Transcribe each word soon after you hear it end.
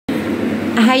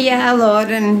Hiya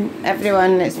Lauren,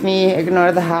 everyone, it's me,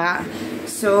 ignore the hat.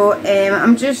 So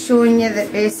I'm just showing you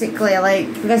that basically, like,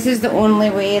 this is the only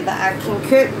way that I can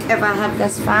cook if I have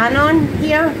this fan on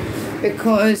here,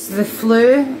 because the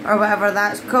flue or whatever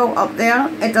that's called up there,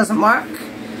 it doesn't work.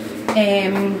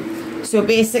 So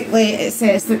basically it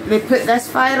says that they put this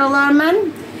fire alarm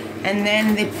in and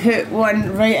then they put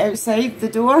one right outside the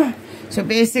door. So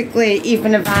basically,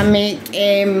 even if I make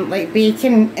like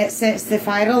bacon, it sets the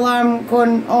fire alarm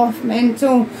going off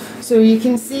mental. So you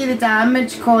can see the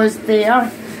damage caused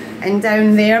there and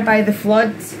down there by the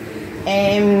flood.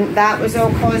 That was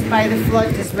all caused by the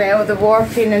flood as well. The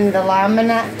warping and the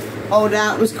laminate, all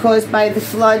that was caused by the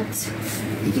flood.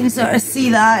 You can sort of see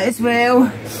that as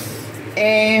well.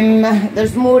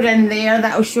 There's more in there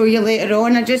that I'll show you later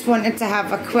on. I just wanted to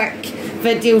have a quick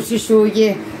video to show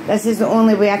you this is the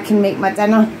only way I can make my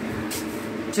dinner.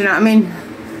 Do you know what I mean?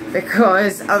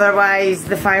 Because otherwise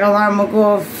the fire alarm will go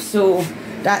off, so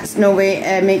that's no way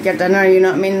to make your dinner, you know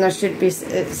what I mean? There should be,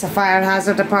 it's a fire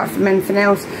hazard apart from anything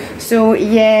else. So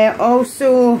yeah,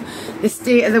 also the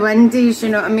state of the windows, you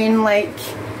know what I mean? Like,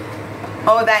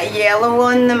 all that yellow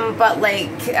on them, but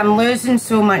like I'm losing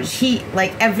so much heat,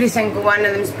 like every single one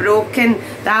of them's broken.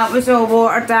 That was all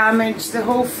water damage. The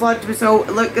whole flood was all,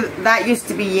 look, that used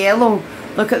to be yellow,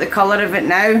 look at the colour of it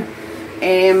now.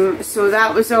 So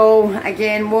that was all,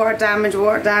 again, water damage,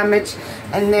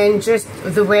 and then just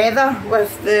the weather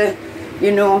with the,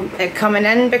 you know, it coming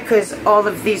in, because all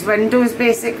of these windows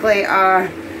basically are,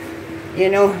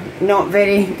 you know, not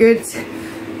very good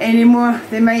anymore.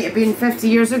 They might have been 50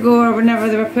 years ago or whenever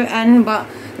they were put in, but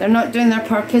they're not doing their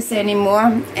purpose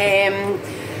anymore.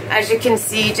 As you can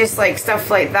see, just like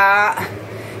stuff like that,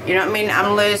 you know what I mean?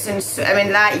 I'm losing, I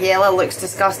mean, that yellow looks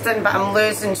disgusting, but I'm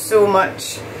losing so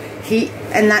much heat.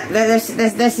 And that this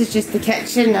is just the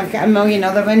kitchen. I've got a million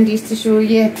other windows to show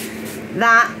you.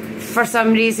 That, for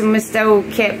some reason, was still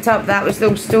kept up. That was the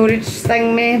old storage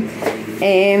thing,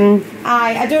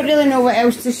 I don't really know what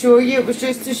else to show you. It was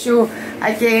just to show,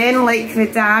 again, like the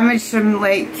damage from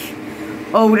like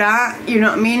all that, you know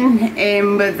what I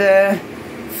mean? With the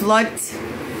flood,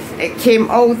 it came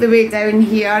all the way down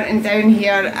here, and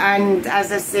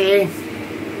as I say,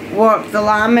 warped the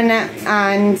laminate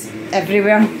and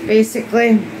everywhere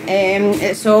basically.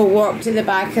 It's all warped to the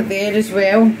back of there as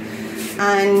well,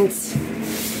 and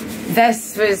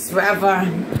this was whatever,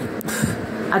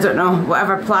 I don't know,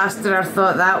 whatever plasterer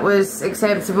thought that was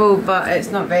acceptable, but it's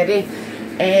not very.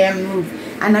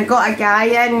 And I got a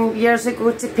guy in years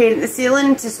ago to paint the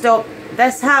ceiling to stop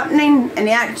this happening, and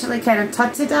he actually kind of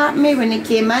tutted at me when he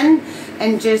came in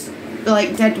and just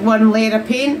like did one layer of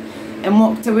paint and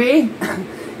walked away.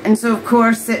 And so of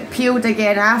course it peeled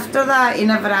again after that. He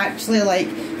never actually like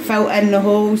filled in the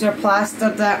holes or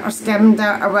plastered it or skimmed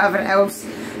it or whatever else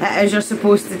it is you're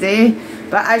supposed to do.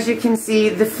 But as you can see,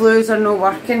 the flues are not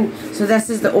working, so this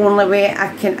is the only way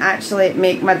I can actually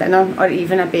make my dinner or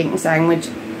even a bacon sandwich.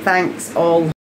 Thanks all.